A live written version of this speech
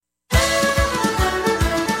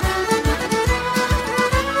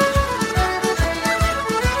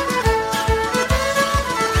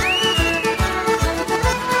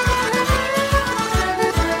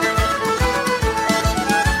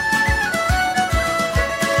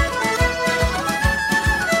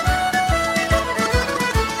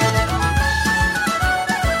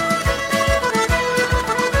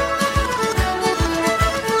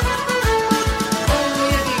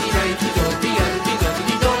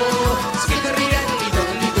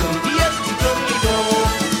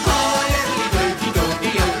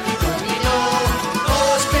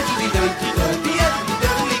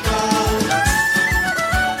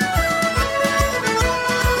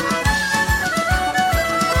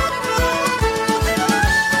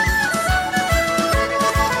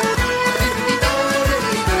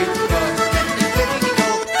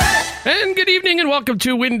and welcome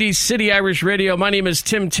to Windy City Irish Radio. My name is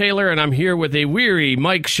Tim Taylor, and I'm here with a weary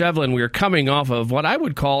Mike Shevlin. We're coming off of what I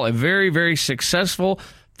would call a very, very successful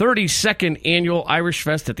 32nd annual Irish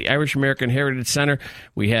Fest at the Irish American Heritage Center.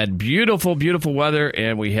 We had beautiful, beautiful weather,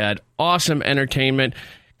 and we had awesome entertainment.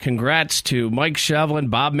 Congrats to Mike Shevlin,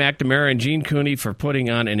 Bob McNamara, and Gene Cooney for putting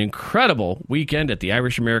on an incredible weekend at the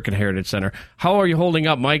Irish American Heritage Center. How are you holding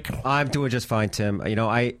up, Mike? I'm doing just fine, Tim. You know,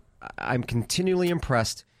 I'm continually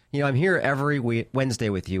impressed. You know, I'm here every Wednesday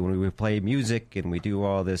with you when we play music and we do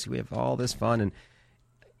all this. We have all this fun, and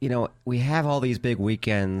you know, we have all these big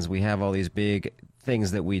weekends. We have all these big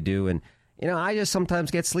things that we do, and you know, I just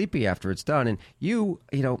sometimes get sleepy after it's done. And you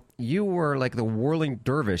were like the whirling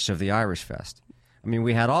dervish of the Irish Fest. I mean,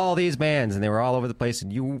 we had all these bands, and they were all over the place,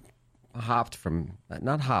 and you frolicked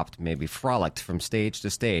from stage to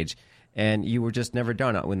stage, and you were just never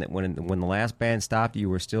done. When the last band stopped, you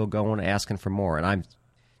were still going, asking for more, and I'm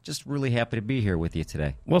just really happy to be here with you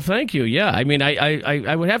today. Well, thank you. Yeah, I mean,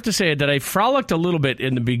 I would have to say that I frolicked a little bit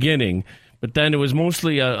in the beginning, but then it was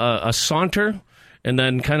mostly a saunter, and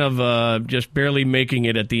then kind of just barely making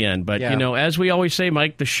it at the end. But, you know, as we always say,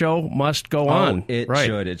 Mike, the show must go on. It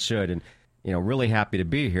should. And, you know, really happy to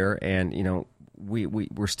be here. And, you know,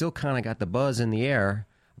 we're still kind of got the buzz in the air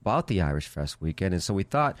about the Irish Fest weekend. And so we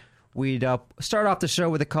thought we'd start off the show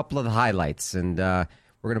with a couple of the highlights. And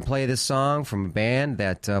we're going to play this song from a band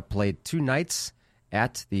that played 2 nights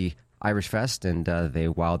at the Irish Fest. And they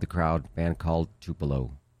wowed the crowd, a band called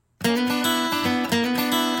Tupelo.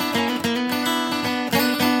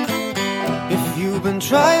 If you've been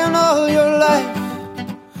trying all your life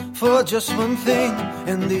for just one thing,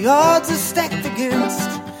 and the odds are stacked against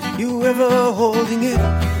you ever holding it,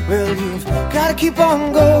 well, you've got to keep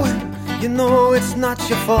on going. You know it's not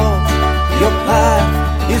your fault. Your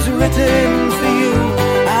path is written for you.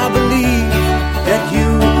 I believe that you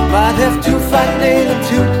might have to fight nail and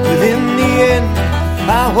tooth, but in the end,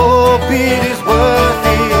 I hope it is worth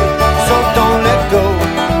it. So don't let go.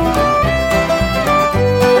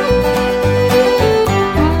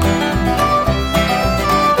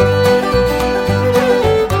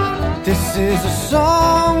 This is a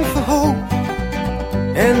song for hope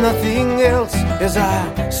and nothing else. As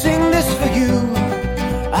I sing this for you,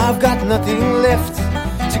 I've got nothing left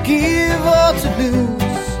to give or to lose.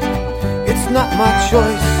 It's not my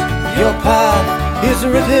choice. Your path is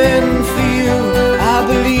written for you. I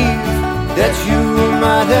believe that you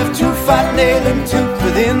might have to fight nail and tooth,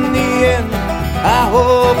 but in the end, I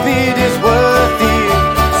hope it is worth it.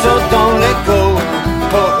 So don't let go.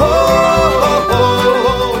 Oh, oh, oh, oh,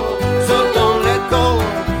 oh. So don't let go.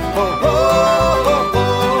 Oh, oh, oh,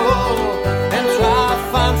 oh. And try to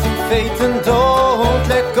find some faith and don't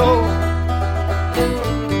let go.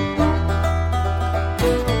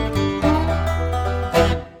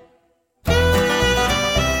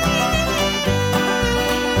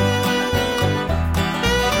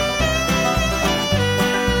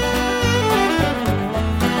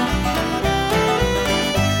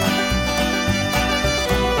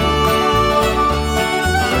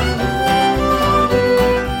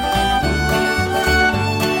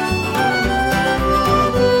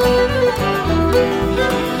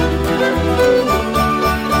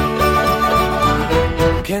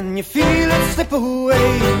 Can you feel it slip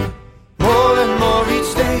away more and more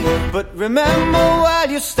each day? But remember while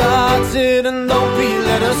you started, and don't be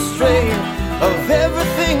led astray of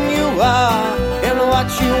everything you are and what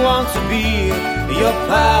you want to be. Your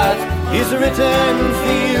path is written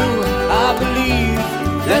for you. I believe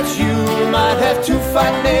that you might have to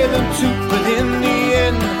fight nail and tooth, but in the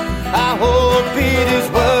end, I hope it is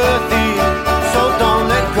worth it. So don't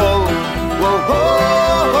let go. Whoa, whoa,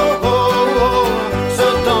 whoa, whoa.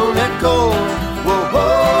 Go. Whoa, whoa,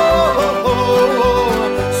 whoa,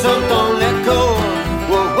 whoa. So don't let go.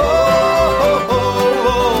 Whoa, whoa, whoa,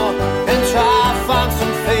 whoa. And try to find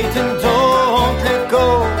some faith and don't let go.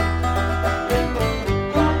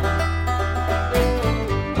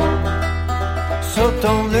 So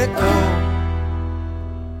don't let go.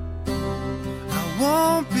 I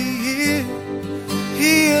won't be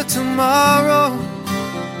here tomorrow.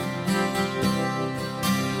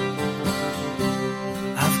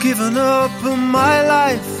 Given up on my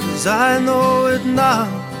life as I know it now,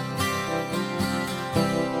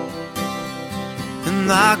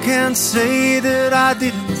 and I can't say that I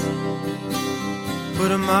didn't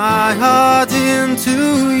put my heart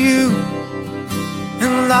into you,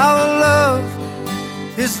 and our love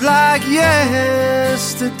is like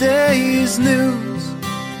yesterday's news.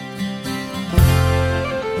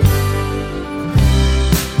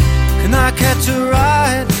 Can I catch a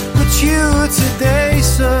ride with you today,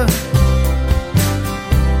 sir?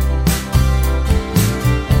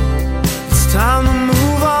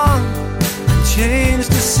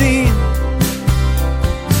 seen.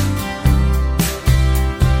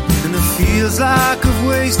 And it feels like I've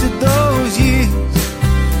wasted those years,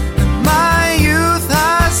 and my youth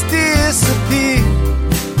has disappeared.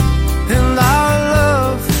 And our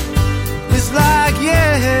love is like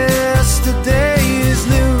yesterday's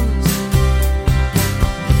news,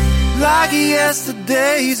 like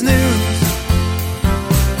yesterday's news,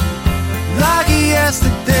 like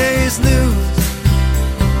yesterday's news.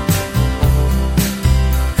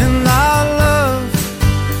 And our love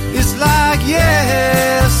is like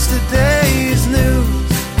yesterday's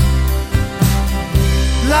news,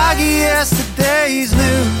 like yesterday's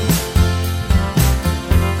news,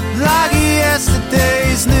 like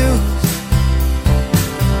yesterday's news.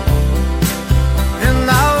 And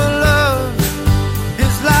our love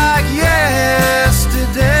is like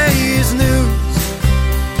yesterday's news.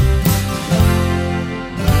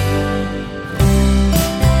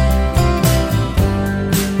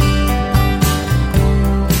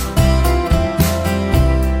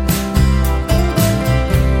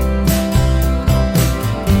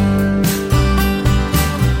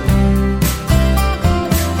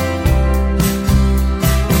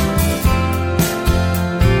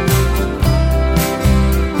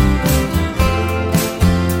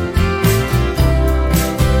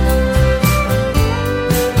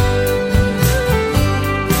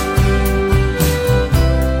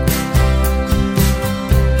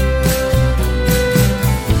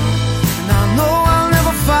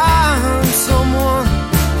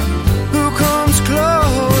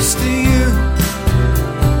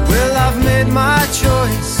 My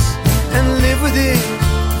choice and live with it,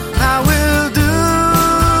 I will do.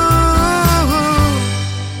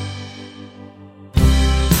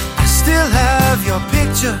 I still have your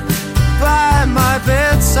picture by my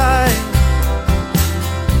bedside.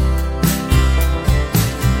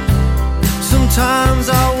 Sometimes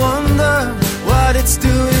I wonder what it's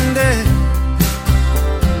doing there.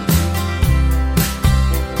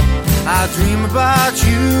 I dream about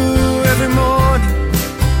you every morning,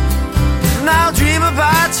 and I'll dream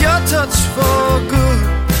about your touch for good.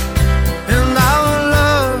 And our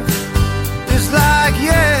love is like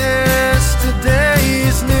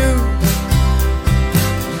yesterday's news,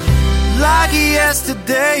 like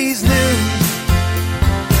yesterday's news,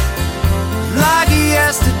 like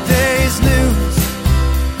yesterday's news.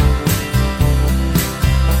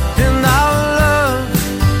 And our love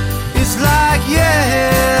is like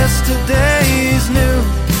yesterday's news,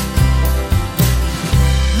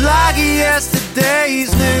 like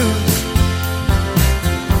yesterday's news,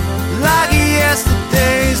 like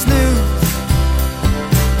yesterday's news.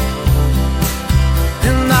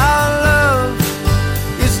 And our love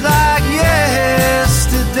is like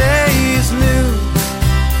yesterday's news.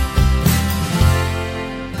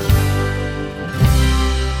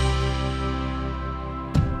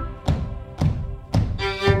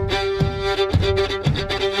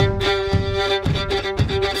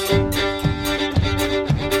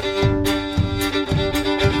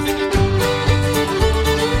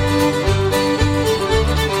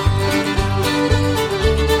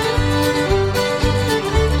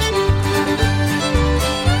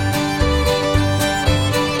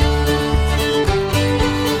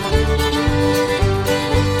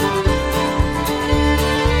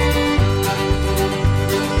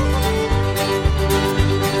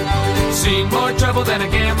 Seen more trouble than a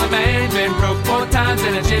gambling man, been broke 4 times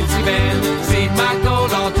in a gypsy van. Seen my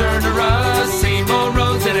gold all turn to rust, seen more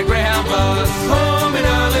roads than a Greyhound bus. Hold me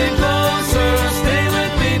darling closer, stay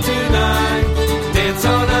with me tonight. Dance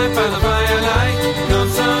all night by the firelight, come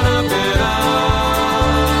sun up and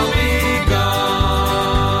I'll be gone.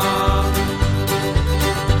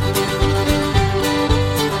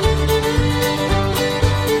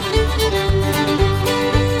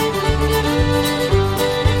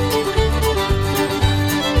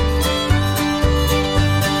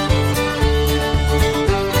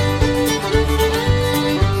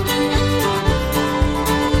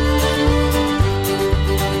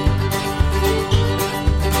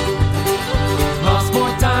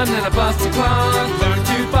 Than a busted clock, learned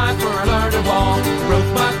to fight for I learned to walk.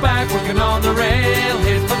 Broke my back working on the rail,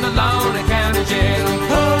 hid from the law and county jail.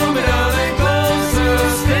 Hold me darling closer,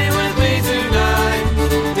 stay with me tonight.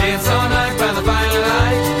 Dance all night by the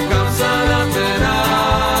firelight, come sun up and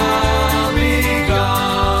I'll be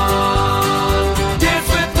gone. Dance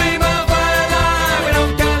with me by the firelight, we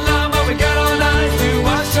don't got long but we got all night to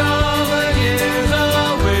wash all the years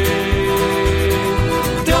away.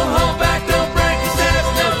 Don't hold back, don't break the step,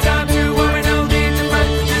 no time to worry, no need to fight.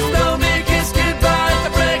 Just throw me a kiss goodbye at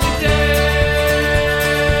the break of day.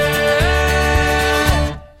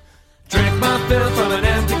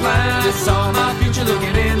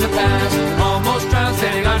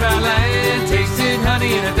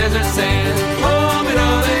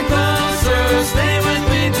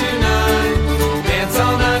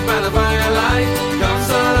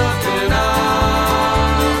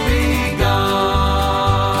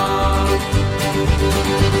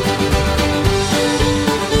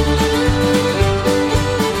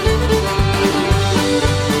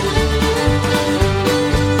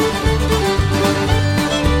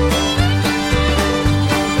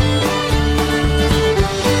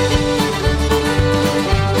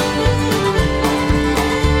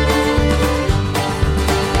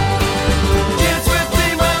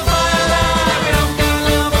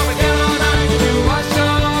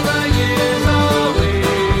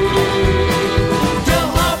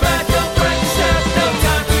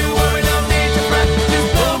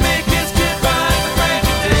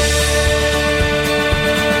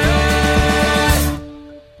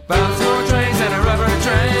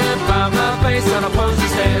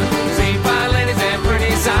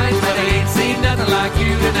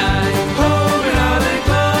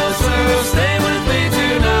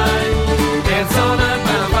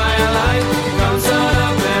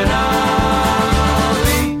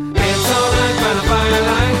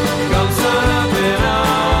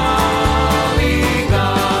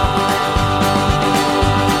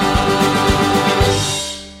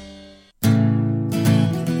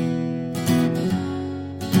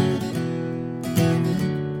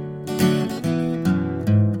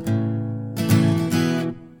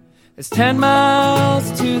 It's 10 miles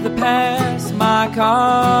to the pass. My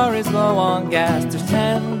car is low on gas. There's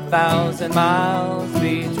 10,000 miles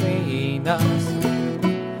between us.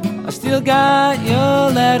 I still got your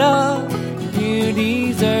letter. You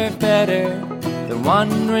deserve better than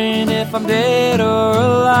wondering if I'm dead or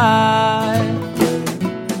alive.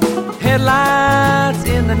 Headlights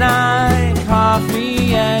in the night,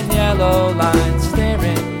 coffee and yellow lines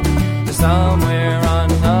staring to somewhere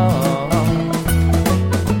unknown.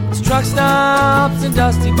 It's truck stops and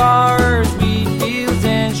dusty bars, wheat fields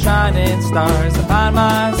and shining stars. I find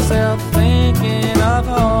myself thinking of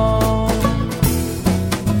home.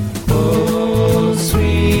 Oh,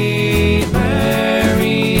 sweet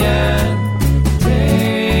Mary Ann,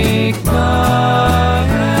 take my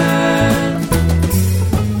hand.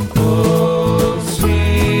 Oh,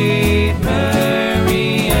 sweet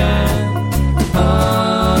Mary Ann,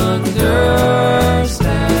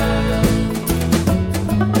 understand.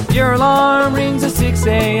 Your alarm rings at 6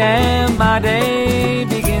 a.m. My day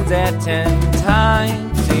begins at 10.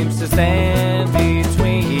 Time seems to stand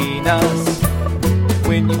between us.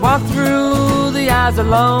 When you walk through the aisles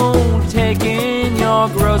alone, taking your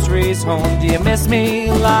groceries home, do you miss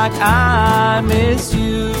me like I miss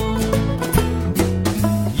you?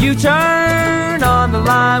 You turn on the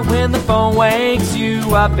light when the phone wakes you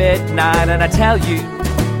up at night, and I tell you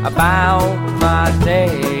about my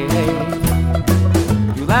day.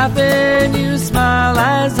 You laugh and you smile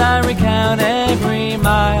as I recount every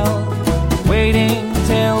mile, waiting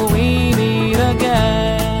till we meet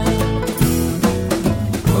again.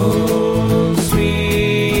 Oh,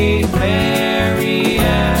 sweet Mary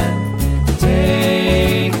Ann,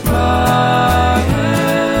 take my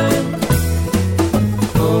hand.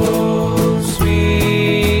 Oh,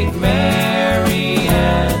 sweet Mary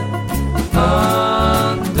Ann,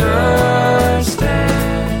 understand.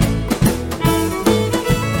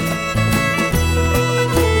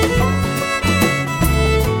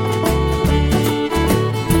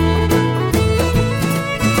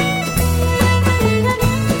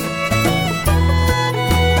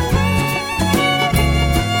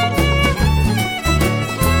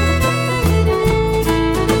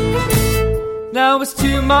 Now it's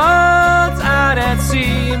 2 months out at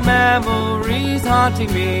sea, memories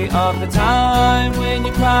haunting me of the time when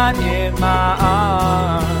you cried in my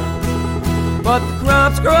arms. But the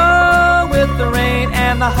crops grow with the rain,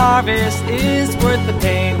 and the harvest is worth the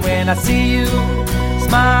pain when I see you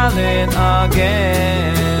smiling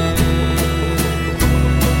again.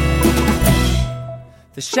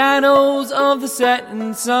 The shadows of the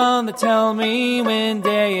setting sun that tell me when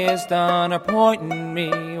day is done are pointing me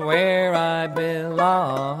where I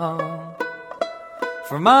belong.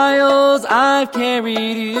 For miles I've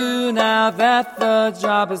carried you, now that the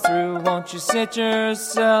job is through, won't you sit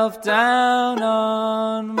yourself down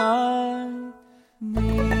on my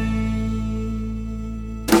knee?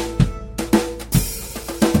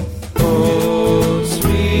 Oh,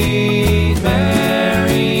 sweet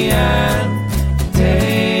Mary Ann,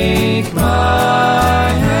 take my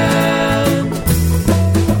hand.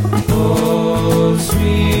 Oh,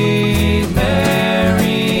 sweet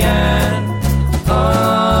Mary Ann,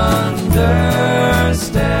 understand.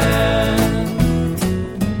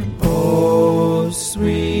 Oh,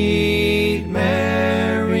 sweet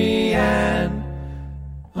Mary Ann,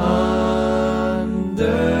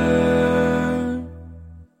 understand.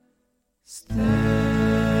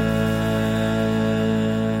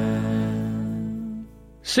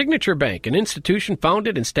 Signature Bank, an institution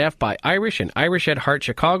founded and staffed by Irish and Irish at Heart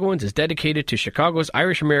Chicagoans, is dedicated to Chicago's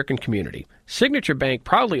Irish-American community. Signature Bank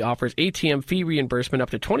proudly offers ATM fee reimbursement up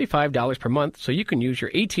to $25 per month, so you can use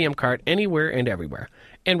your ATM card anywhere and everywhere,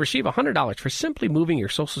 and receive $100 for simply moving your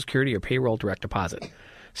Social Security or payroll direct deposit.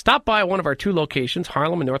 Stop by one of our 2 locations,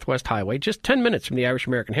 Harlem and Northwest Highway, just 10 minutes from the Irish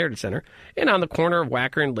American Heritage Center, and on the corner of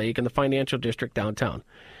Wacker and Lake in the Financial District downtown.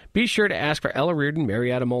 Be sure to ask for Ella Reardon,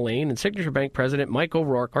 Marietta Mullane, and Signature Bank President Mike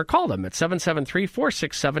O'Rourke, or call them at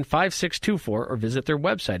 773-467-5624 or visit their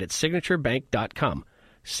website at signaturebank.com.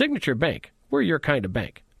 Signature Bank, we're your kind of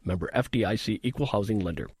bank. Member FDIC, Equal Housing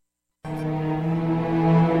Lender.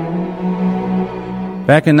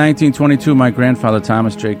 Back in 1922, my grandfather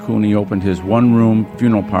Thomas J. Cooney opened his one-room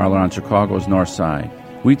funeral parlor on Chicago's North Side.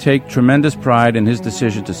 We take tremendous pride in his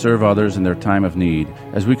decision to serve others in their time of need,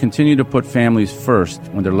 as we continue to put families first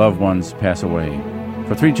when their loved ones pass away.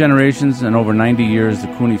 For 3 generations and over 90 years,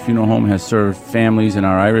 the Cooney Funeral Home has served families in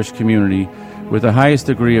our Irish community with the highest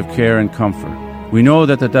degree of care and comfort. We know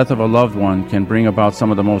that the death of a loved one can bring about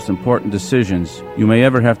some of the most important decisions you may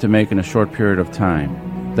ever have to make in a short period of time.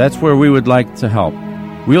 That's where we would like to help.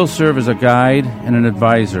 We'll serve as a guide and an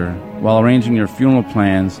advisor while arranging your funeral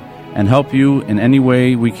plans and help you in any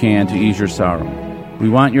way we can to ease your sorrow. We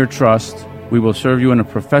want your trust. We will serve you in a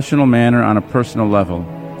professional manner on a personal level,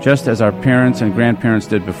 just as our parents and grandparents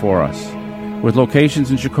did before us. With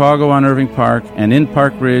locations in Chicago on Irving Park and in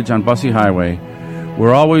Park Ridge on Bussey Highway,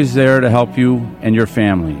 we're always there to help you and your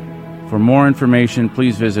family. For more information,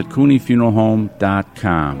 please visit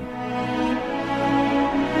CooneyFuneralHome.com.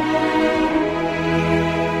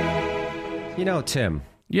 You know, Tim,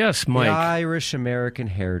 Yes, Mike. the Irish American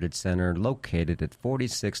Heritage Center, located at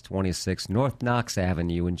 4626 North Knox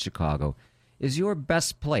Avenue in Chicago, is your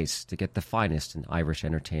best place to get the finest in Irish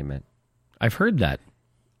entertainment. I've heard that.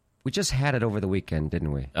 We just had it over the weekend,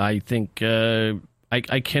 didn't we? I think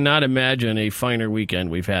I cannot imagine a finer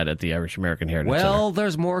weekend we've had at the Irish American Heritage Center. Well,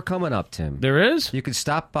 there's more coming up, Tim. There is? You can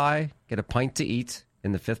stop by, get a pint to eat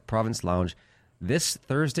in the Fifth Province Lounge this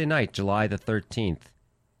Thursday night, July the 13th.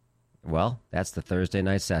 Well, that's the Thursday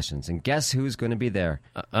night sessions. And guess who's going to be there?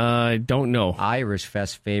 I don't know. Irish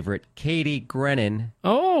Fest favorite Katie Grennan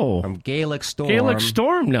Oh, from Gaelic Storm. Gaelic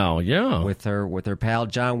Storm now, yeah. With her pal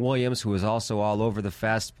John Williams, who was also all over the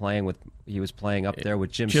fest, he was playing up there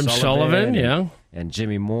with Jim Sullivan, yeah. and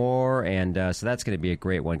Jimmy Moore, and so that's going to be a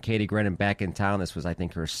great one. Katie Grennan back in town. This was, I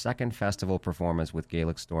think, her second festival performance with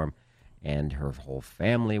Gaelic Storm, and her whole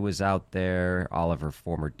family was out there. All of her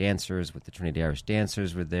former dancers with the Trinity Irish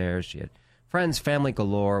Dancers were there. She had friends, family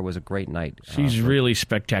galore. It was a great night. She's really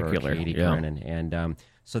spectacular. For Katie yeah. Grennan, and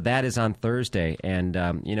so that is on Thursday, and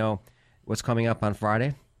you know what's coming up on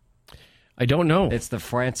Friday? I don't know. It's the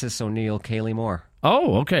Francis O'Neill Kaylee Moore.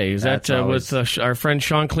 Oh, okay. Is That's that always- with our friend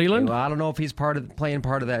Sean Cleland? Well, I don't know if he's playing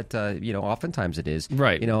part of that. Oftentimes it is.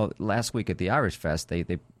 Right. You know, last week at the Irish Fest, we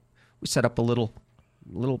set up a little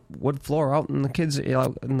wood floor out in the kids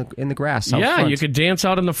in the grass. Out Yeah, front. you could dance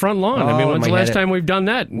out on the front lawn. I mean, Oh, when's the we had last it- time we've done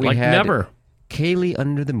that? we Like had never. Kaylee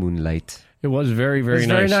under the moonlight. It was very, very It's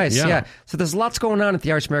nice. very nice, Yeah. yeah. So there's lots going on at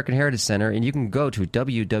the Irish American Heritage Center, and you can go to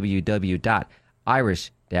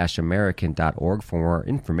www.irish-american.org for more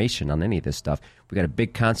information on any of this stuff. We got a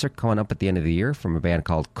big concert coming up at the end of the year from a band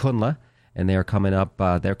called Cunla, and they're coming up.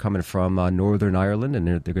 They're coming from Northern Ireland, and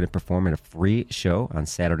they're going to perform in a free show on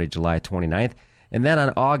Saturday, July 29th. And then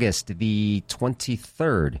on August the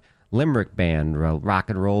 23rd, Limerick band, rock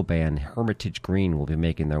and roll band, Hermitage Green will be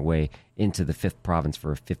making their way into the 5th Province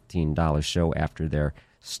for a $15 show after their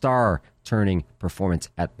star-turning performance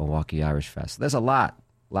at Milwaukee Irish Fest. There's a lot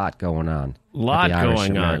going on. Lot at the Irish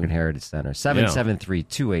going on. American Heritage Center.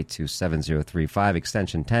 773-282-7035,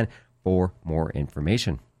 extension 10 for more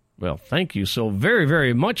information. Well, thank you so very,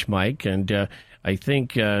 very much, Mike. And I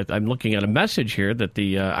think I'm looking at a message here that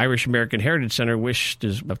the Irish American Heritage Center wished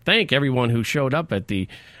to thank everyone who showed up at the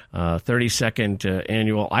 32nd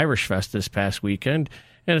annual Irish Fest this past weekend.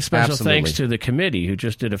 And a special Absolutely. thanks to the committee who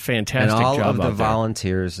just did a fantastic And all job of the out there.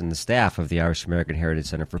 volunteers and the staff of the Irish American Heritage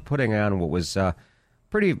Center for putting on what was a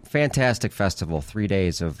pretty fantastic festival. 3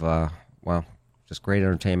 days of just great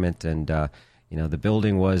entertainment, and the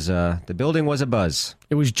building was a buzz.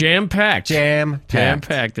 It was jam-packed.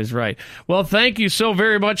 Jam-packed. Is right. Well, thank you so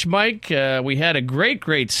very much, Mike. We had a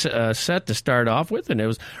great set to start off with, and it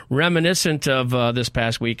was reminiscent of this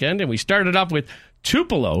past weekend. And we started off with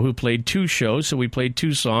Tupelo, who played 2 shows, so we played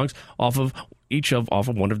 2 songs off of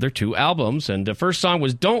one of their 2 albums. And the first song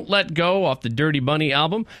was "Don't Let Go" off the Dirty Bunny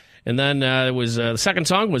album, and then the second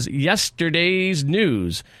song was "Yesterday's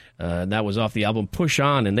News." That was off the album Push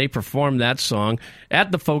On, and they performed that song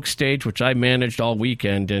at the folk stage, which I managed all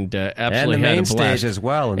weekend, and absolutely And the had main a blast. stage as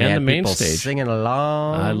well. And, And they had the main people stage. singing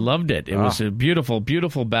along. I loved it. It was a beautiful,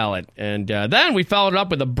 beautiful ballad. And then we followed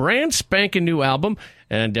up with a brand spanking new album,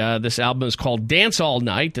 and this album is called Dance All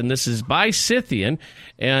Night, and this is by Scythian.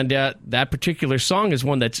 And that particular song is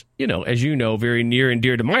one that's, as you know, very near and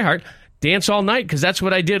dear to my heart. Dance all night, because that's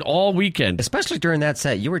what I did all weekend, Especially during that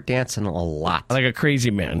set, you were dancing a lot. like a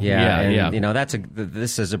crazy man. Yeah.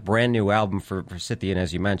 This is a brand new album for Scythian,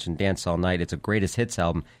 as you mentioned, Dance All Night. It's a greatest hits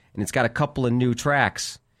album, and it's got a couple of new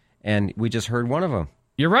tracks, and we just heard one of them.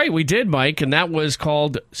 You're right, we did, Mike, and that was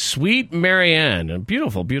called Sweet Marianne. A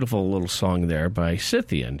beautiful, beautiful little song there by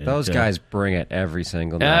Scythian. And, Those guys bring it every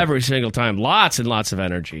single night. every single time. Lots and lots of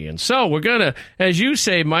energy. And so we're going to, as you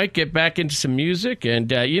say, Mike, get back into some music. And,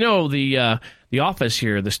 the office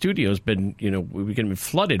here, the studio's been, we're going to be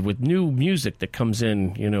flooded with new music that comes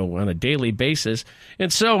in, on a daily basis.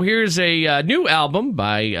 And so here's a new album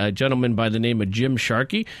by a gentleman by the name of Jim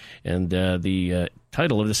Sharkey. And the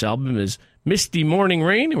title of this album is Misty Morning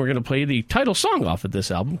Rain. And we're going to play the title song off of this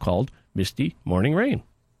album called Misty Morning Rain.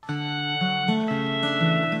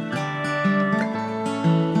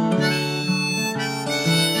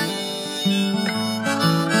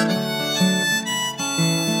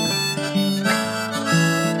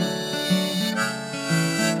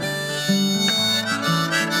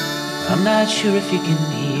 not sure if you can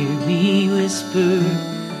hear me whisper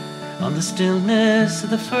on the stillness of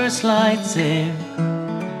the first light's air,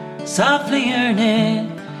 softly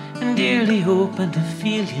yearning and dearly hoping to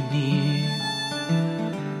feel you near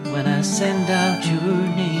when I send out your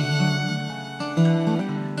name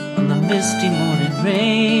on the misty morning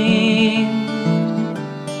rain.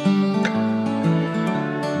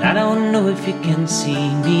 I don't know if you can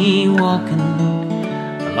see me walking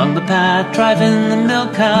along the path driving the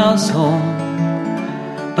milk cows home,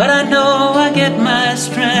 but I know I get my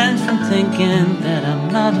strength from thinking that I'm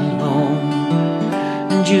not alone,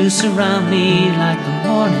 and you surround me like the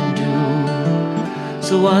morning dew.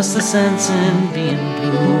 So what's the sense in being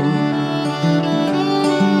blue?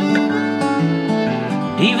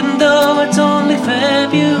 Even though it's only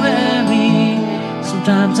February,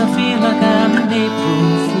 sometimes I feel like I'm an April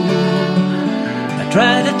fool. I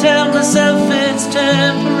try to tell myself it's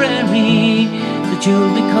temporary, that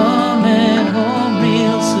you'll be coming home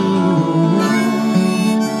real soon.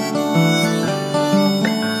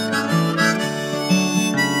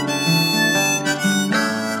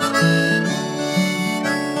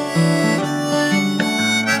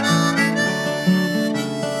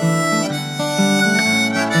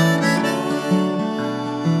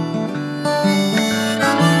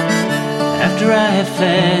 After I have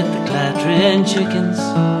fed the clattering chickens,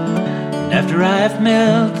 and after I have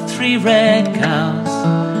milked 3 red cows,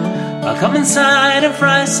 I'll come inside and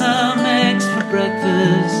fry some eggs for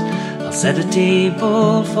breakfast. I'll set a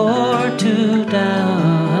table for 2 down.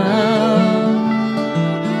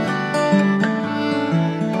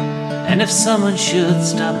 And if someone should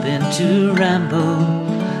stop in to ramble,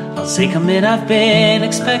 I'll say, come in, I've been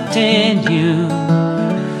expecting you.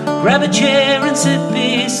 Grab a chair and sit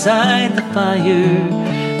beside the fire.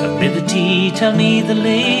 Amid the tea, tell me the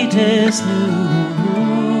latest news.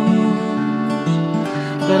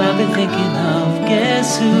 But I've been thinking of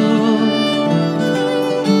guess who.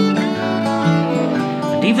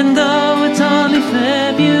 And even though it's only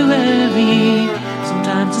February,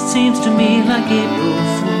 sometimes it seems to me like April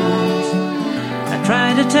Fools. I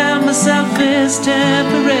try to tell myself it's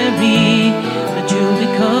temporary, that you'll be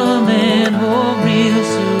coming home real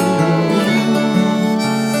soon.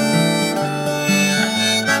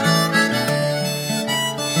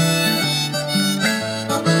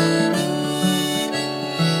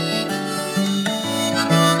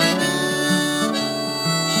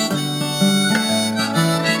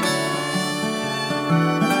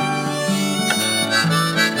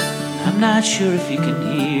 I'm not sure if you can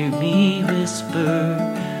hear me whisper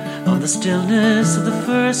on the stillness of the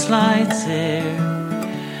first light's air.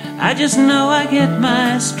 I just know I get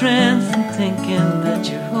my strength from thinking that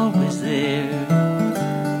you're always there,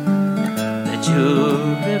 that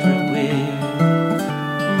you're everywhere.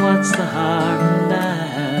 And what's the harm in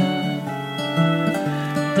that?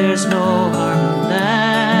 There's no harm in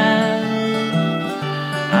that.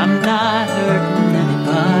 I'm not hurting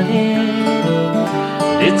anybody.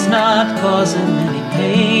 It's not causing any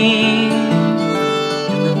pain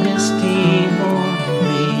in the misty morning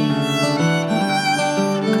rain.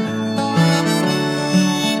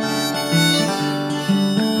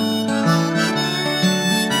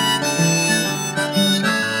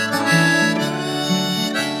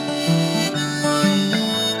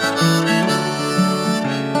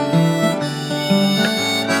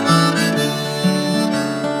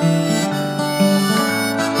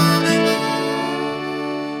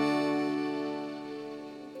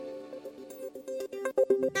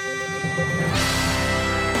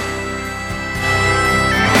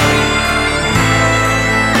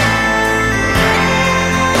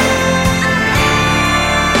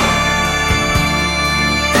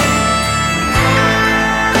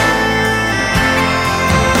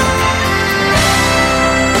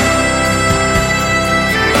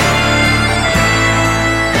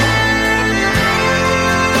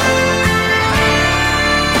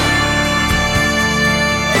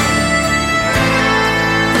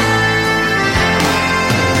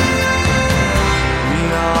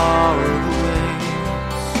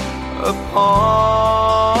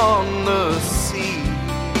 Upon the sea,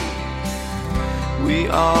 we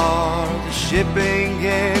are the shipping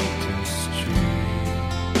industry.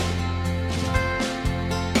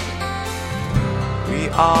 We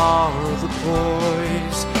are the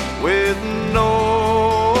boys with no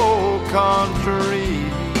country,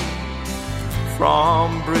 from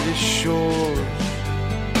British shores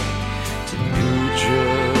to New Jersey.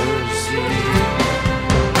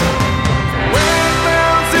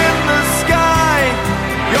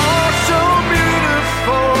 You're so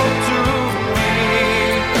beautiful to me,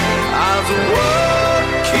 as the world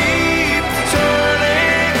keeps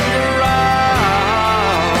turning around.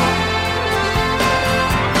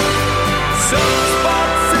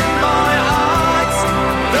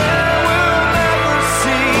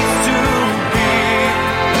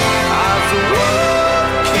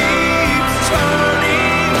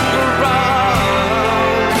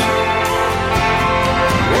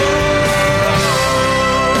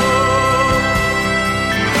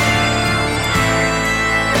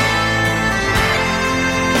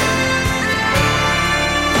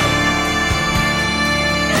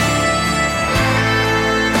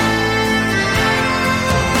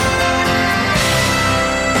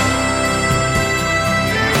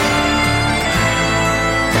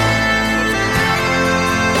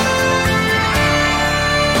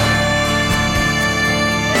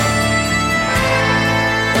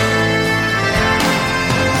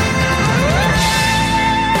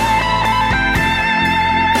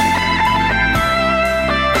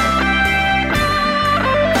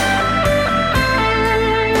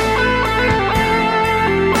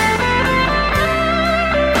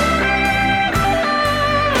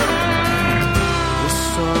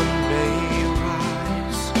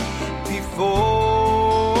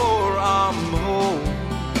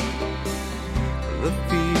 the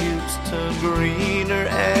fields turn greener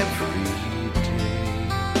every day.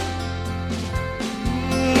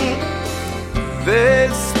 Their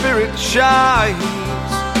spirit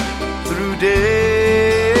shines through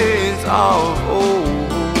days of old,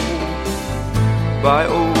 by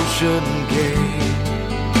ocean gate,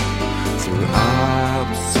 through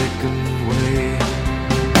Absecon Way.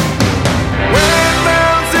 When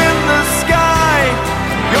mountains in the sky,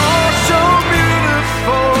 you're so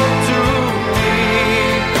beautiful to me,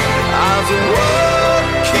 as the world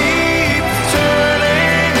keeps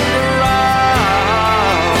turning around.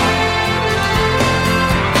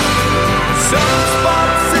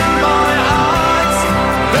 Sunspots in my eyes,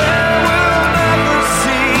 there will never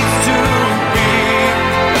cease to be,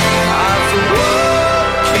 as the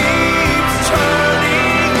world keeps turning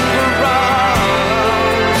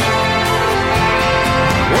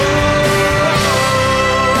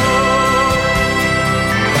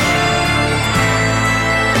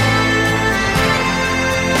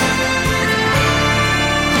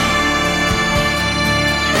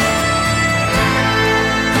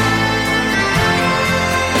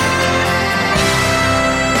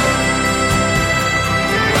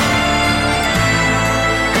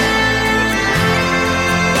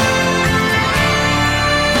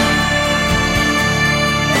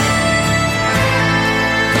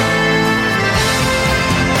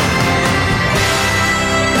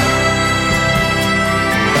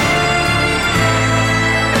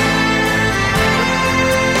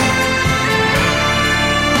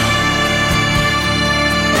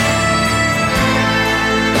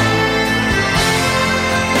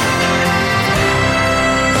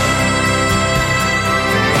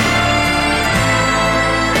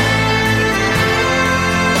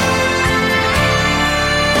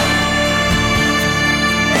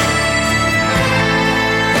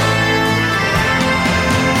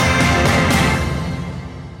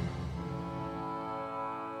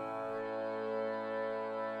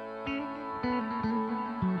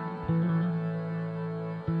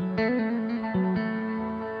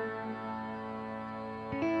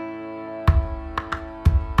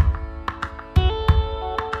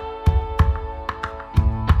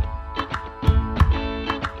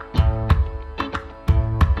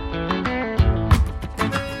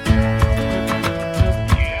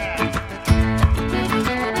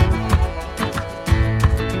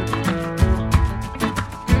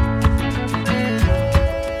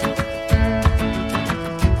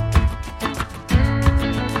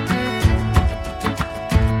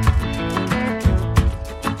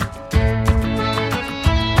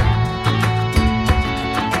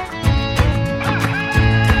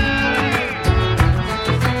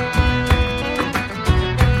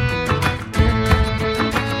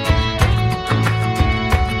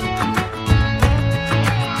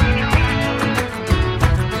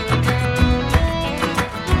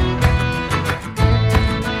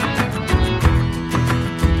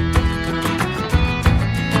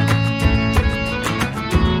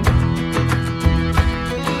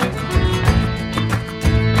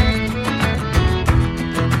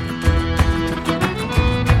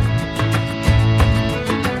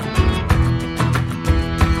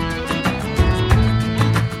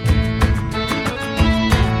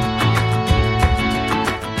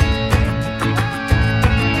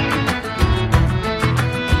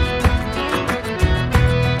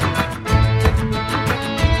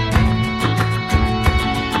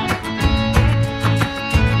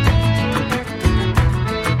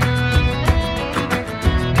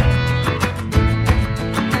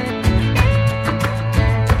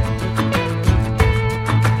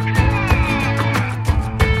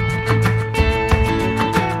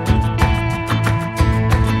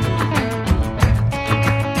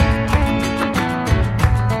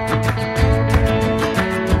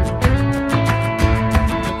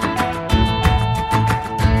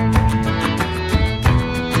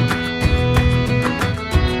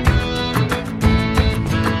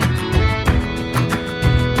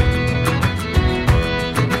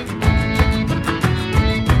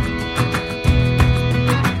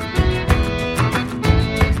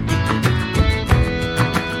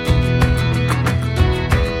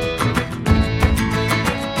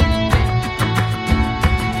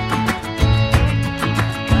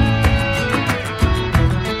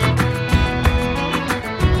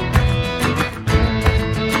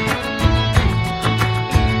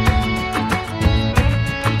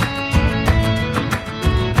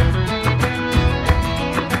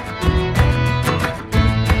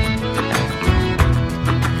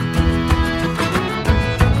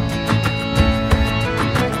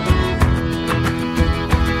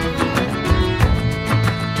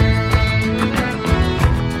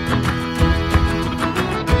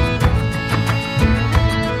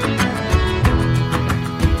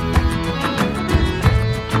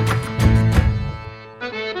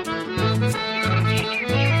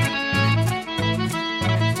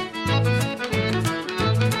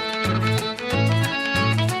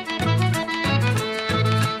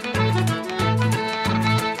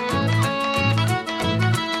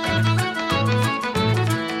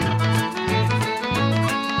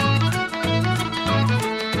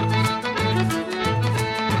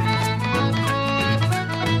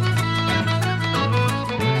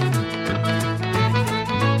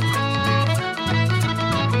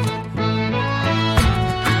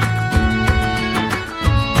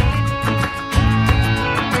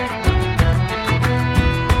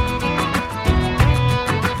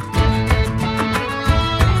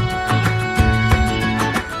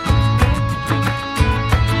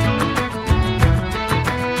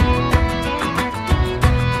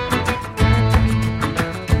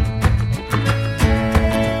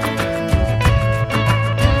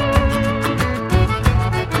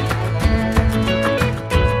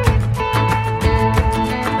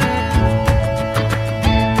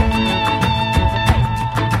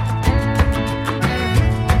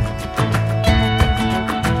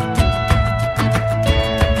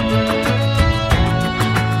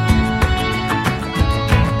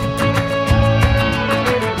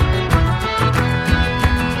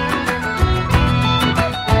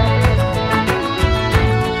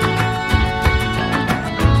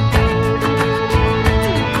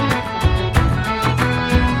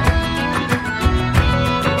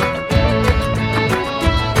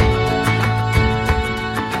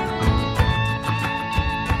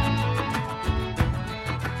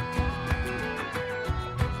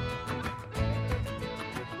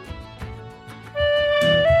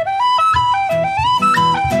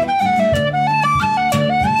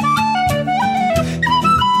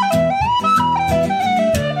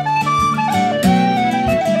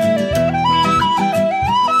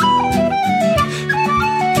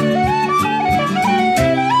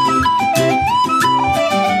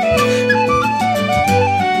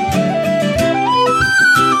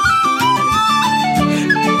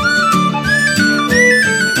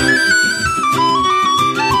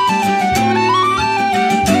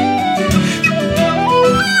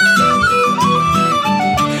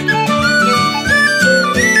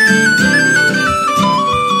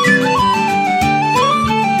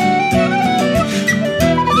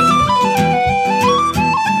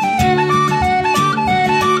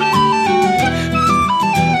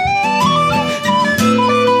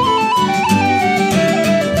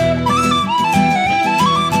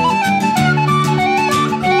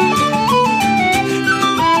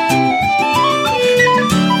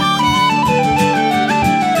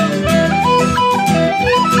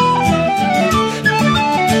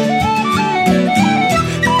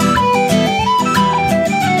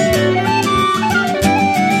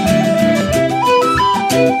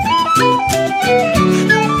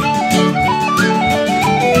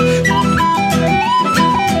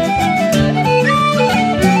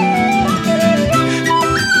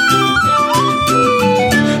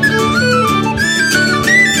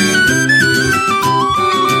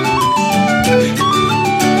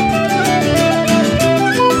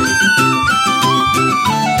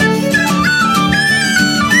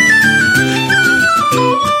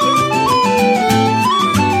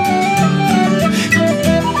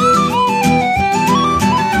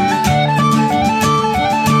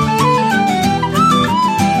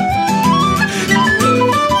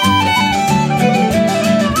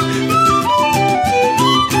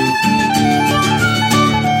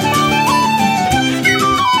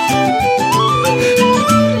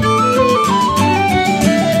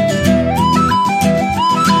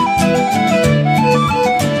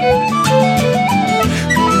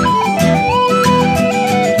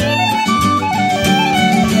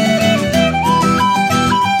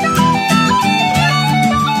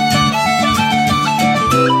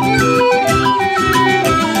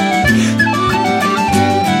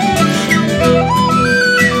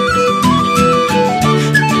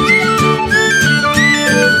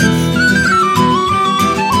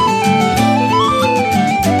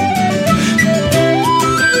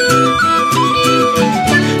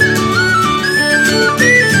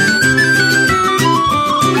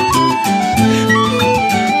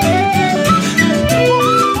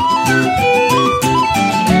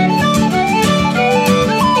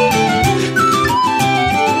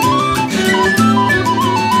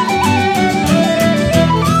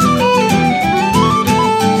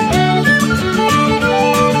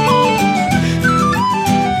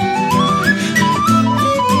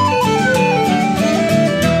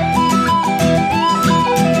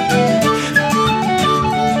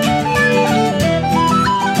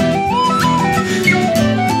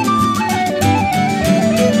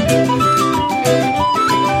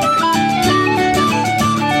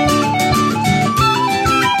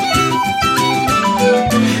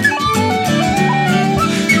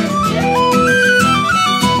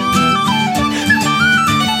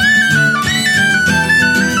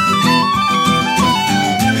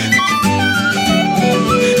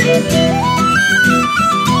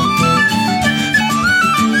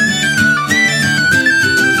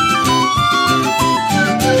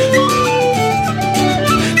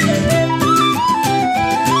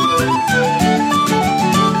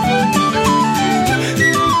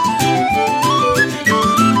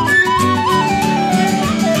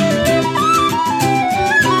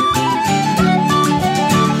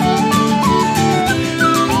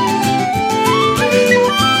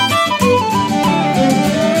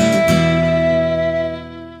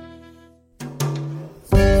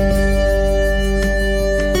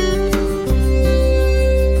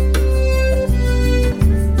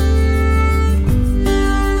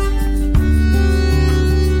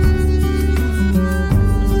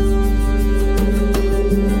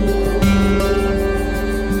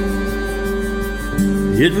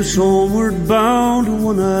us homeward bound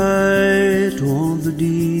one night on the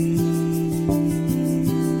deep.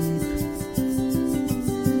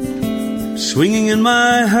 Swinging in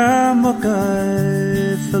my hammock,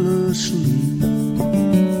 I fell asleep.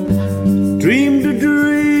 Dreamed a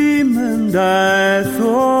dream and I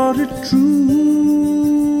thought it true,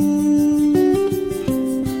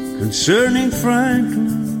 concerning Franklin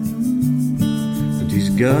and his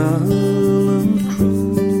gallant crew.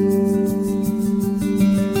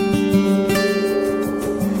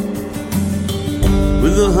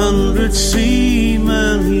 With 100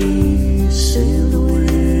 seamen he sailed away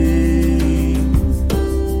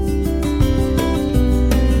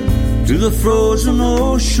to the frozen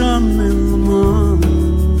ocean in the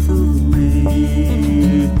month of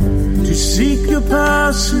May, to seek a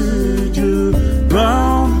passage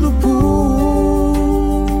around the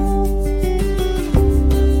pole,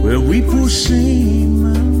 where we poor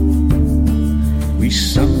seamen, we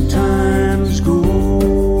sometimes go.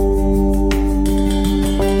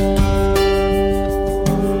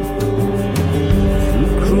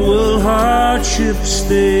 Through cruel hardships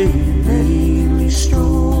they vainly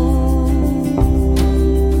strove,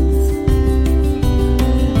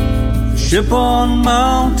 ship on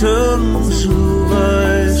mountains of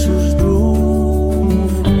ice was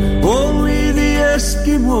drove. Only the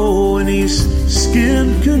Eskimo in his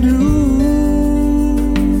skin canoe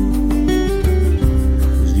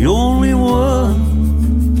was the only one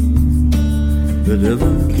that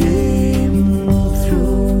ever came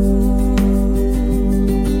through.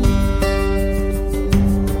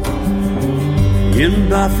 In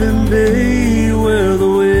Baffin Bay, where the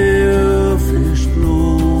whale fish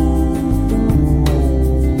blow,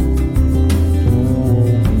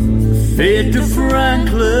 fate of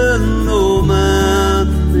Franklin, no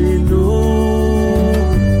man may know.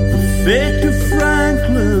 The fate of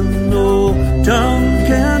Franklin, no tongue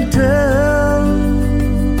can tell.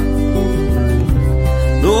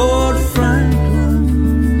 Lord Franklin,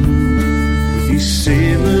 with his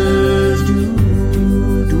sailors do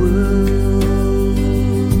dwell.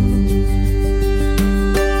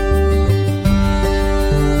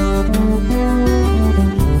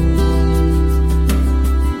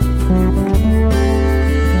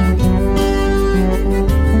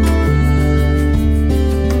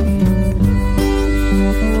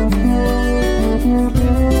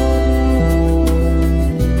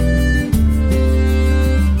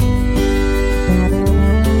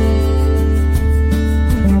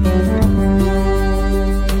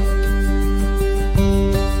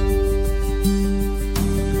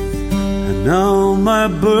 Now my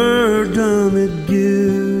burden, it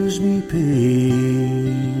gives me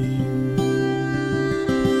pain,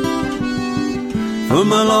 for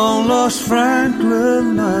my long lost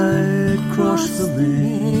Franklin I crossed the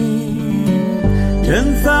main.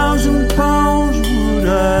 10,000 pounds would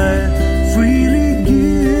I freely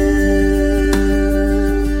give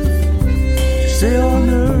to stay on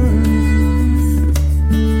earth,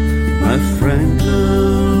 my Franklin.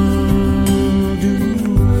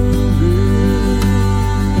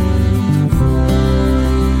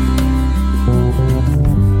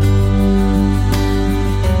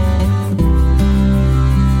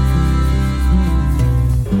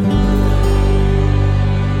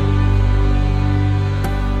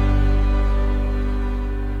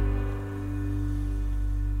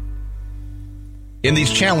 In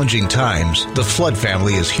these challenging times, the Flood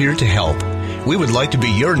family is here to help. We would like to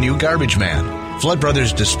be your new garbage man. Flood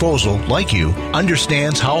Brothers Disposal, like you,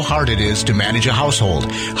 understands how hard it is to manage a household,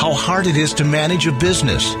 how hard it is to manage a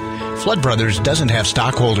business. Flood Brothers doesn't have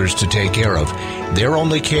stockholders to take care of. Their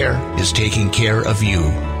only care is taking care of you.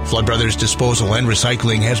 Flood Brothers Disposal and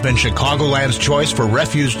Recycling has been Chicagoland's choice for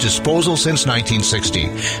refuse disposal since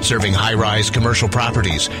 1960, serving high-rise commercial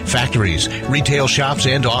properties, factories, retail shops,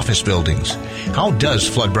 and office buildings. How does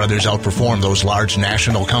Flood Brothers outperform those large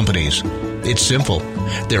national companies? It's simple.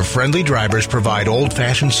 Their friendly drivers provide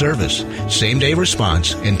old-fashioned service, same-day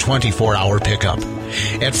response, and 24-hour pickup.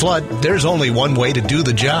 At Flood, there's only one way to do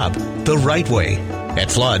the job, the right way. At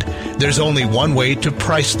Flood, there's only one way to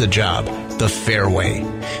price the job, the fair way.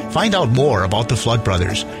 Find out more about the Flood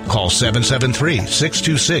Brothers. Call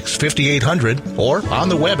 773-626-5800 or on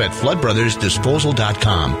the web at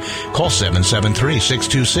floodbrothersdisposal.com. Call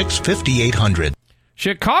 773-626-5800.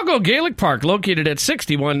 Chicago Gaelic Park, located at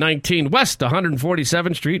 6119 West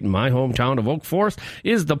 147th Street in my hometown of Oak Forest,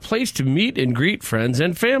 is the place to meet and greet friends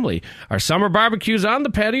and family. Our summer barbecues on the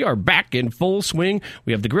patio are back in full swing.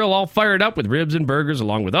 We have the grill all fired up with ribs and burgers,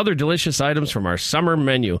 along with other delicious items from our summer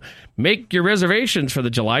menu. Make your reservations for the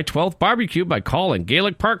July 12th barbecue by calling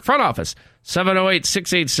Gaelic Park Front Office,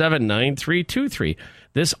 708-687-9323.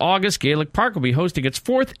 This August, Gaelic Park will be hosting its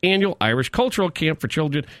 4th annual Irish Cultural Camp for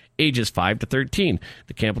children ages 5 to 13.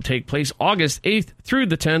 The camp will take place August 8th through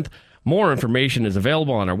the 10th. More information is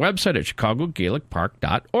available on our website at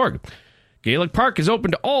chicagogaelicpark.org. Gaelic Park is open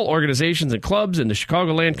to all organizations and clubs in the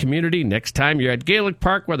Chicagoland community. Next time you're at Gaelic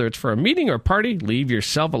Park, whether it's for a meeting or party, leave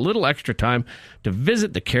yourself a little extra time to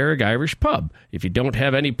visit the Carrig Irish Pub. If you don't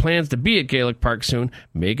have any plans to be at Gaelic Park soon,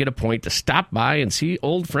 make it a point to stop by and see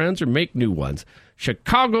old friends or make new ones.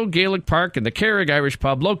 Chicago Gaelic Park and the Carrig Irish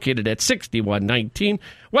Pub, located at 6119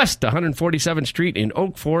 West 147th Street in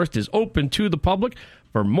Oak Forest, is open to the public.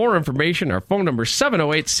 For more information, our phone number is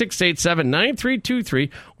 708-687-9323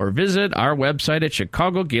 or visit our website at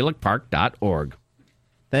chicagogaelicpark.org.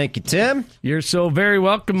 Thank you, Tim. You're so very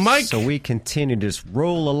welcome, Mike. So we continue to just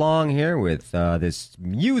roll along here with this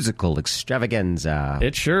musical extravaganza.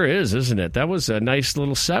 It sure is, isn't it? That was a nice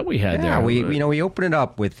little set we had there. Yeah, we opened it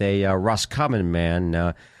up with a Roscommon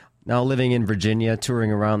man now living in Virginia,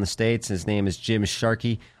 touring around the States. His name is Jim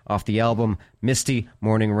Sharkey, off the album Misty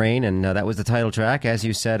Morning Rain, and that was the title track, as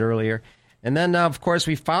you said earlier. And then, of course,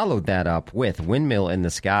 we followed that up with Windmill in the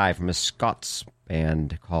Sky from a Scots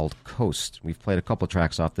band called Coast. We've played a couple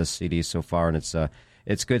tracks off this CD so far, and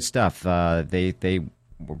it's good stuff. They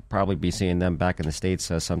will probably be seeing them back in the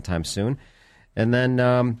States sometime soon. And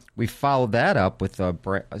then we followed that up with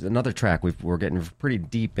another track. We're getting pretty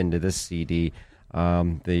deep into this CD,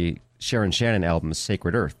 the Sharon Shannon album,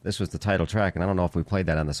 Sacred Earth. This was the title track, and I don't know if we played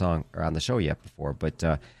that on the song or on the show yet before, but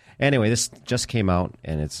anyway, this just came out,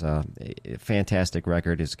 and it's a fantastic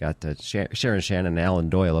record. It's got Sharon Shannon and Alan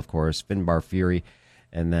Doyle, of course, Finbar Fury,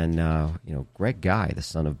 and then Greg Guy, the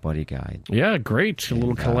son of Buddy Guy. Yeah, great. A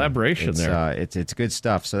little collaboration there. It's good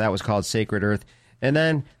stuff. So that was called Sacred Earth. And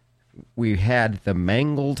then we had The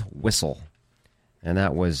Mangled Whistle, and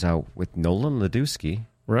that was with Nolan Ladusky.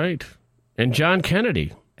 Right. And John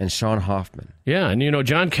Kennedy. And Sean Hoffman. Yeah, and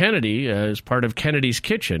John Kennedy is part of Kennedy's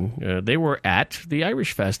Kitchen. They were at the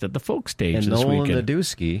Irish Fest at the Folk Stage and this Nolan weekend.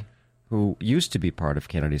 Ladusky, who used to be part of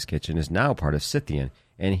Kennedy's Kitchen, is now part of Scythian,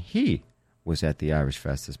 and he was at the Irish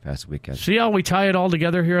Fest this past weekend. See how we tie it all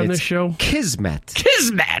together here on this show? Kismet.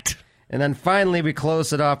 Kismet! And then finally we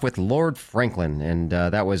closed it off with Lord Franklin, and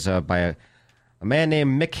that was by a man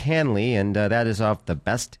named Mick Hanley, and that is off The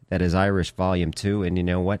Best That Is Irish Volume 2, and you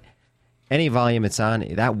know what? Any volume it's on,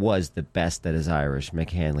 that was the best that is Irish.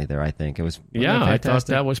 Mick Hanley there, I think. I thought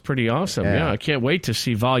that was pretty awesome. Yeah, I can't wait to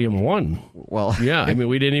see Volume 1. Well, yeah, I mean,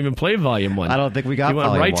 we didn't even play Volume 1. I don't think we got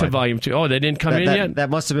Volume 1. You went right to Volume 2. Oh, they didn't come in yet? That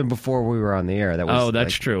must have been before we were on the air.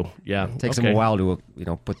 That's true. Yeah. It takes them a while to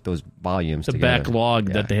put those volumes together. The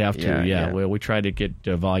backlog that they have to. Yeah. Well, we tried to get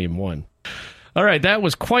Volume 1. All right, that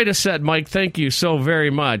was quite a set, Mike. Thank you so very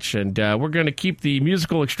much. And we're going to keep the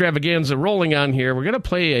musical extravaganza rolling on here. We're going to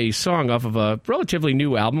play a song off of a relatively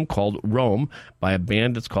new album called Rome by a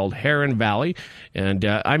band that's called Heron Valley. And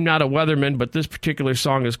I'm not a weatherman, but this particular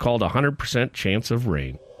song is called 100% Chance of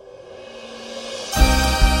Rain.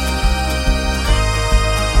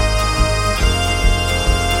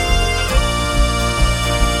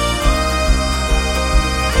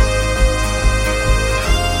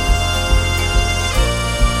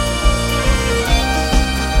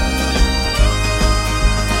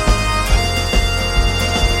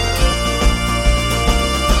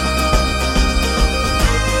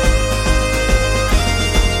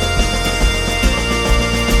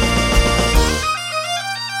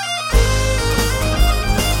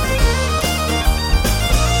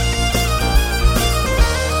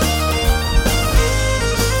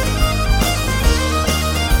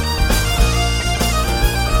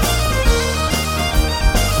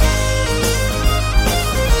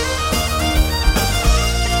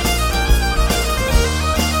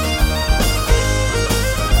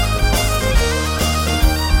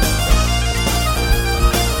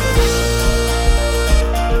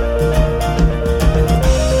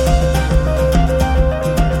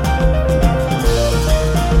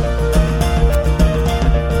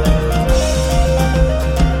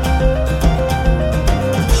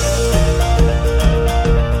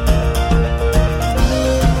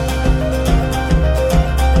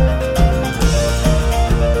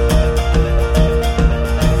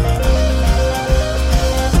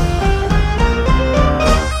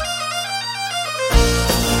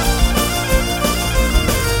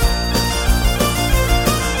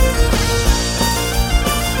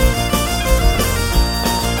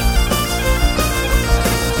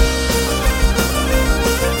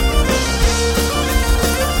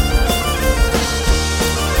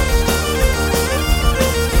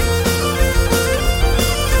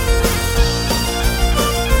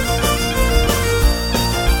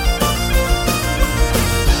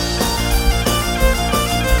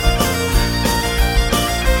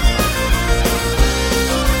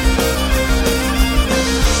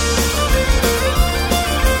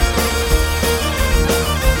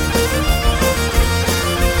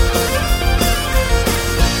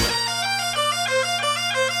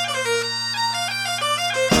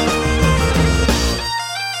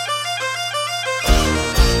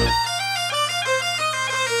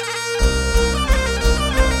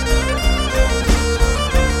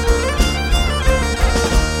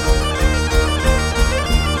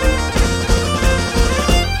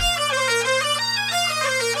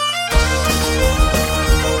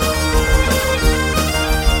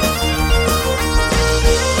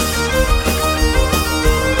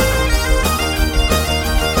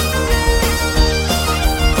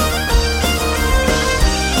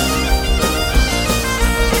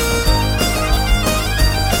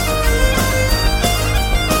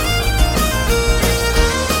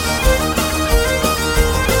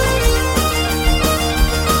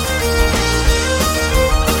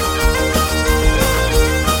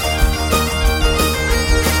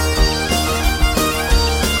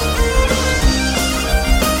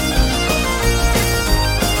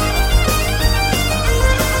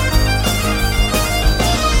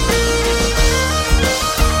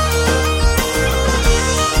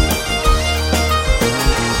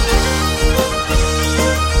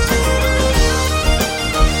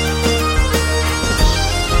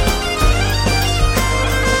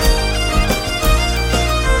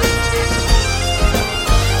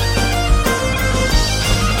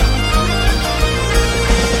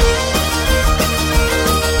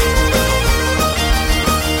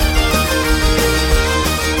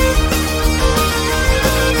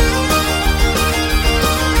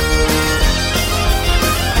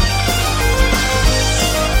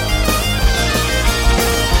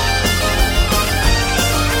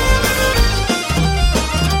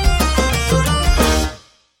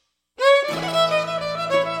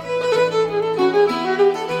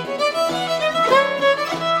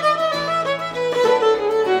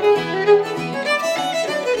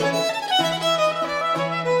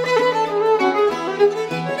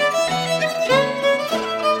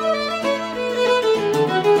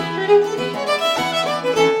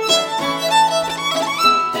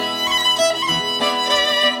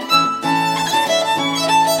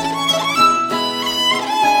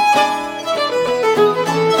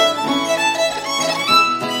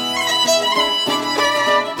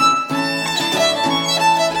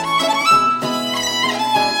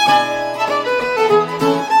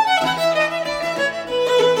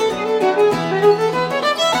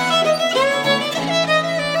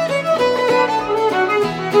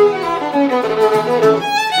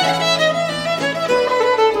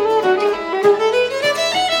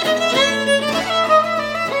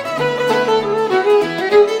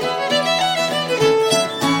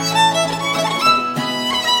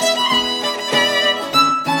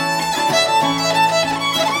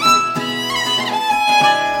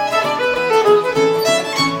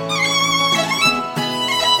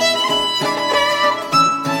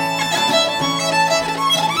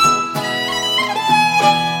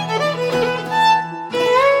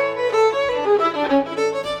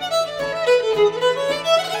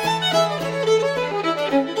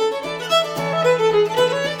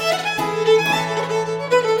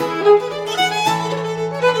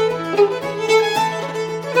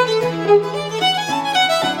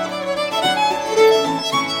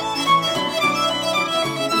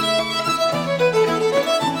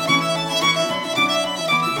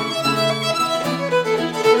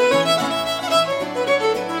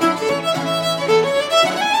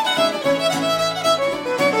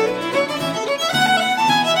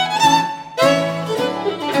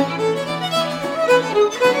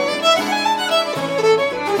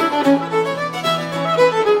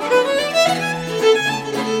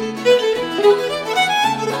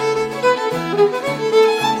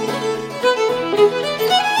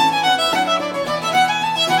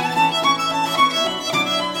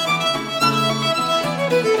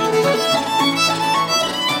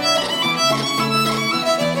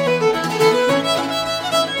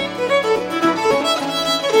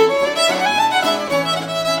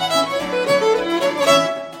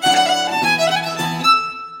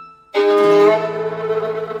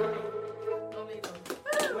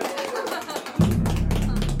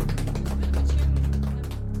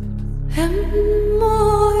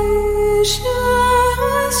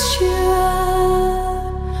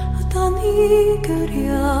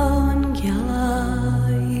 Grian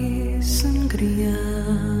Gjalais and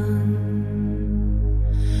Grian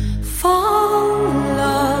Fall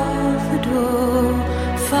of the door,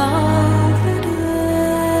 fall the day,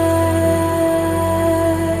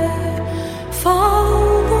 fall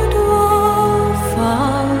the door,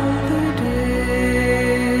 fall the day.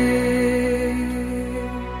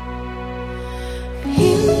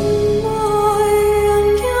 Himmoy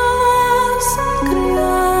and Gjalais and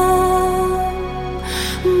Grian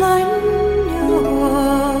Nainyo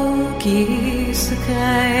Gisakaeli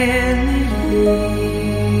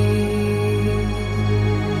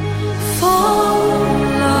Fall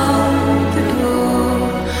out the door,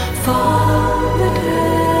 fall the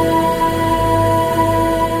day,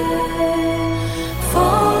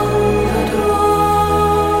 fall the door,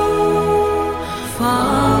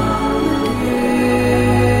 fall the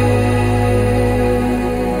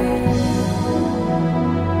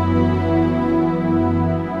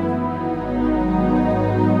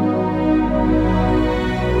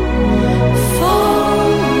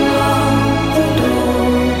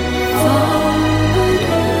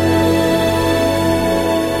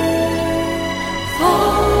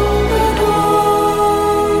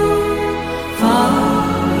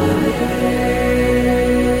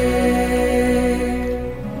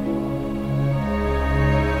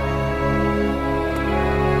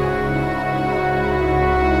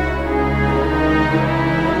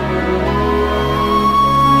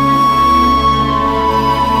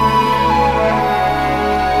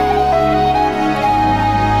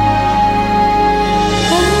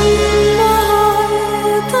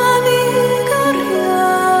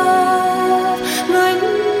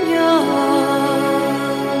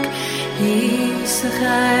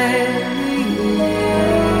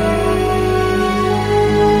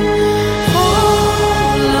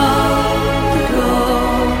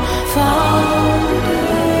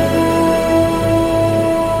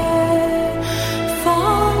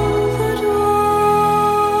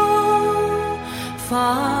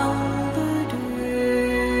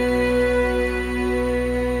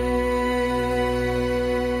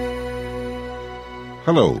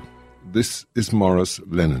Hello, this is Maurice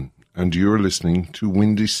Lennon, and you're listening to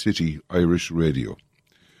Windy City Irish Radio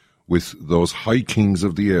with those high kings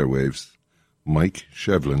of the airwaves, Mike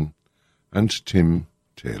Shevlin and Tim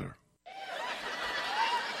Taylor.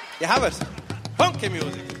 You have it. Funky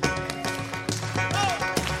music.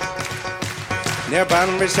 Near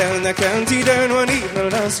Banbridge down the county down one evening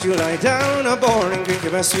last July down a boring drink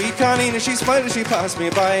of a sweet Colleen and she smiled as she passed me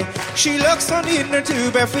by. She looks so neat in her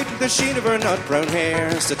two barefoot with the sheen of her nut brown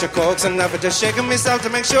hair. Such a coax and effort to shaking myself to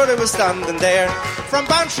make sure I was standing there. From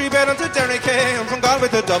Bantry Bed unto Derricay and from Galway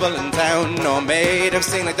to Dublin town. No maid I've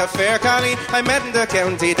seen like the fair Colleen I met in the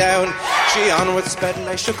county down. She onwards sped and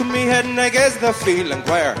I shook me head and I guessed the feeling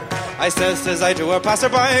queer. I says I to a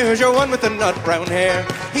passerby, who's your one with the nut brown hair?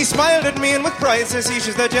 He smiled at me and with pride says he,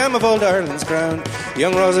 she's the gem of old Ireland's crown.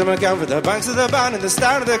 Young Rosa McGowan for the banks of the Bann and the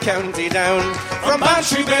star of the county down. From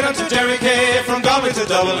Bantry Bed unto Derricay, from Galway to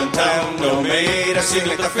Dublin town. No maid I've seen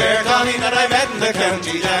like the fair Colleen that I met in the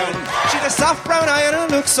county down. She'd a soft brown eye and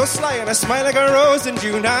a look so sly and a smile like a rose in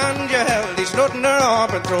June. And you held each note in her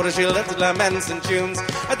auburn throat as she lifted laments and tunes.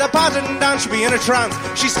 At the pattern down she'd be in a trance,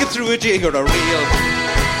 she skipped through a jig or a reel.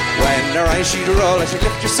 When her eyes she'd roll and she'd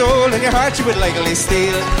lift your soul and your heart she would legally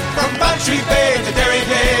steal. From Bantry Bay to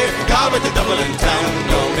Derricay, from Galway to Dublin town.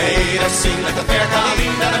 No maid I've seen like the fair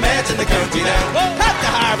Colleen that I met in the county down. At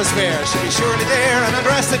the harvest fair she'd be surely there and I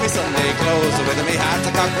dressed in me Sunday clothes. With me hat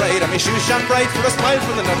to cock right and me shoes shone bright for a smile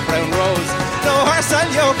from the nut brown rose. No horse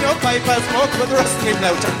and yoke, no pipe I'll smoke, but the rest of me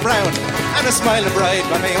now turned brown. And a smiling bride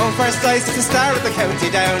by my own first sight is the star of the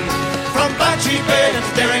county down. From Bantry Bay to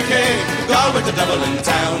Derricay, Galway to Dublin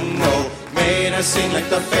town. No maid I've seen like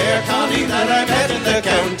the fair Colleen that I met in the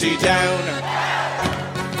county down.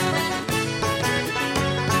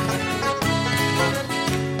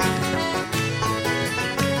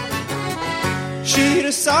 She'd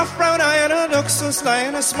a soft brown eye and a look so sly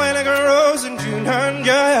and a smile like a rose in June. And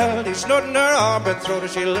you held each note in her auburn throat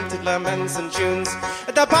as she lifted laments and tunes.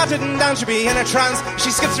 At the pattern down she'd be in a trance,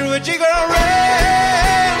 she skipped through a jig or a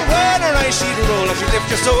rail. When her eyes she'd roll and she'd lift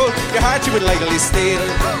your soul, your heart she would legally steal.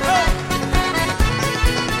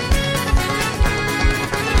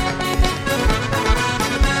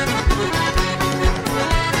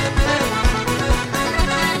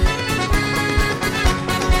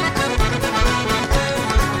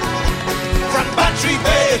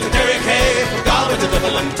 To Derricay, from Galway to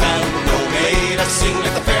Dublin town. No maid I've seen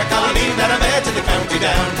like the fair Colleen that I met in the county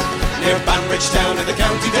down. near Banbridge Town in the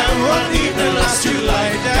county down. One evening last July,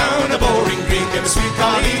 down a Bowring Green came a sweet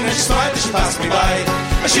Colleen, and she smiled as she passed me by.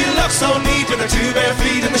 She looked so neat with her two bare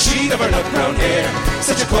feet and the sheen of her nut brown hair.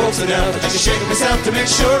 Such a coaxing elf, I just shaking myself to make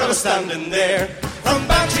sure I was standing there. From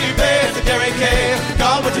Bantry Bay to Derry Cay,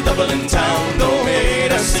 Galway to Dublin town, no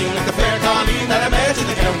maid I seen like the fair Colleen that I met in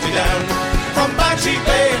the county down. From Bantry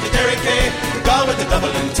Bay to Derry Cay, Galway to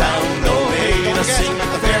Dublin town, no maid I seen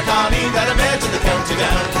like the fair Colleen that I met in the county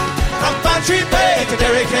down. From Bantry Bay to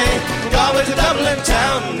Derry Cay, Galway to Dublin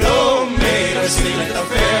town, no maid I seen like the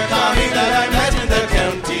fair Colleen that I met in the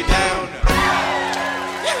county down.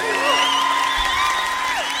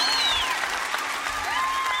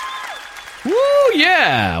 Woo,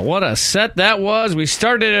 yeah, what a set that was. We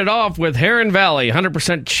started it off with Heron Valley,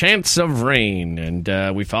 100% Chance of Rain,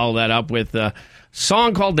 and we followed that up with a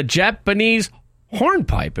song called The Japanese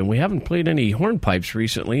Hornpipe, and we haven't played any hornpipes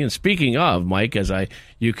recently. And speaking of, Mike, as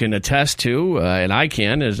you can attest to, and I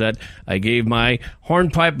can, is that I gave my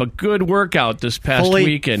hornpipe a good workout this past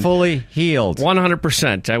week. And fully healed.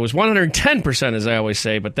 100%. I was 110%, as I always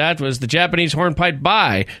say, but that was the Japanese hornpipe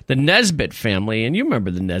by the Nesbitt family. And you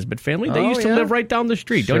remember the Nesbitt family? They used to live right down the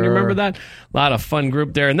street. Sure. Don't you remember that? A lot of fun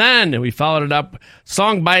group there. And then we followed it up,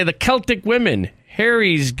 song by the Celtic Women,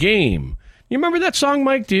 Harry's Game. You remember that song,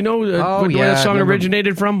 Mike? Do you know where that song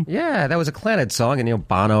originated from? Yeah, that was a Clannad song, and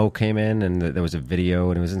Bono came in, and there was a video,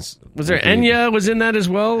 and it was in... Was there Enya was in that as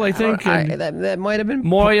well, I think? That might have been...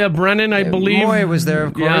 Moya Brennan, I believe. Moya was there,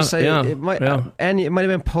 of course. It might have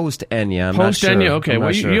been post-Enya. Post-Enya, okay.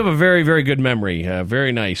 Well, you have a very, very good memory.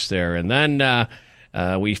 Very nice there. And then...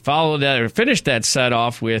 we finished that set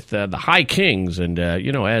off with the High Kings, and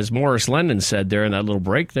as Morris Lennon said there in that little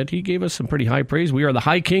break, that he gave us some pretty high praise. We are the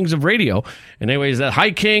High Kings of radio, and anyways, that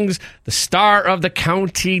High Kings, the star of the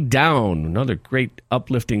county down, another great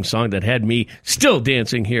uplifting song that had me still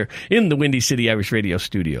dancing here in the Windy City Irish Radio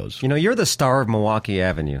studios. You're the star of Milwaukee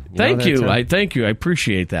Avenue. Thank you. I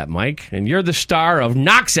appreciate that, Mike, and you're the star of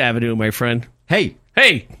Knox Avenue, my friend. Hey.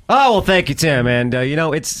 Oh, well, thank you, Tim. And,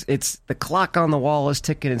 it's the clock on the wall is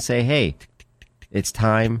ticking and say, hey, it's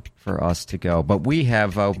time for us to go. But we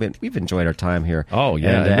have we've enjoyed our time here. Oh,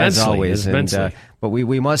 yeah, and, immensely, as always. immensely. And, but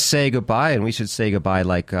we must say goodbye, and we should say goodbye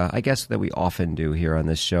like I guess that we often do here on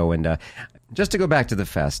this show. And just to go back to the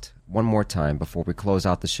fest one more time before we close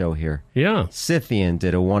out the show here. Yeah. Scythian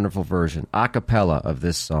did a wonderful version, a cappella, of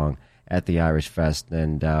this song at the Irish Fest.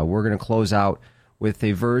 And we're going to close out with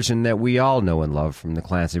a version that we all know and love from the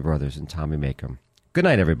Clancy Brothers and Tommy Makem. Good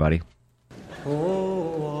night, everybody.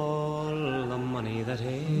 Oh, all the money that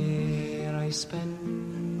e'er I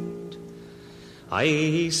spent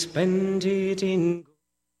it in...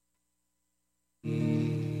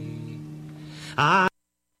 Oh,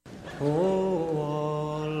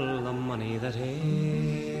 all the money that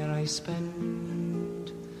e'er I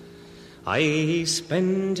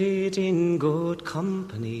spent it in good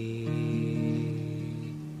company.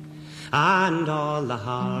 And all the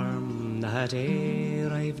harm that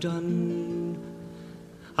e'er I've done,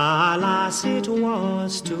 alas, it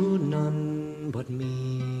was to none but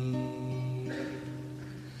me.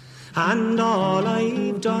 And all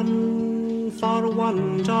I've done for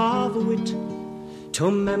want of wit,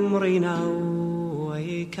 to memory now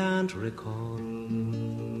I can't recall.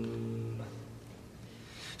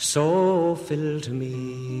 So fill to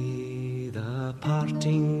me the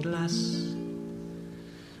parting glass.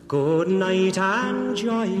 Good night and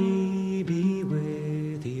joy be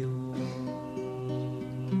with you.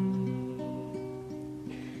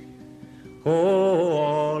 Oh,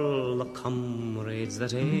 all the comrades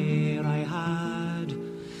that e'er I had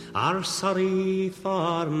are sorry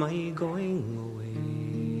for my going away.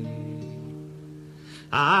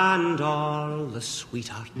 And all the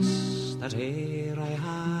sweethearts that e'er I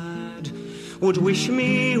had would wish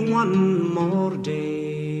me one more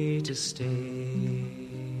day to stay.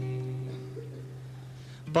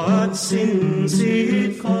 But since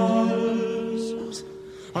it falls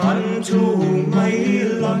unto my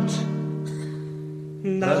lot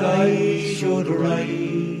that I should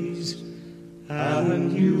rise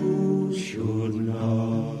and you should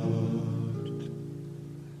not,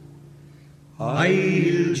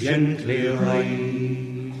 I'll gently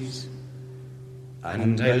rise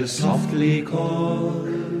and I'll softly call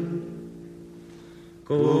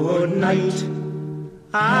good night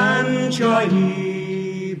and joy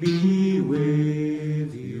be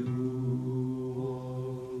with you.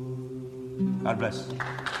 God bless.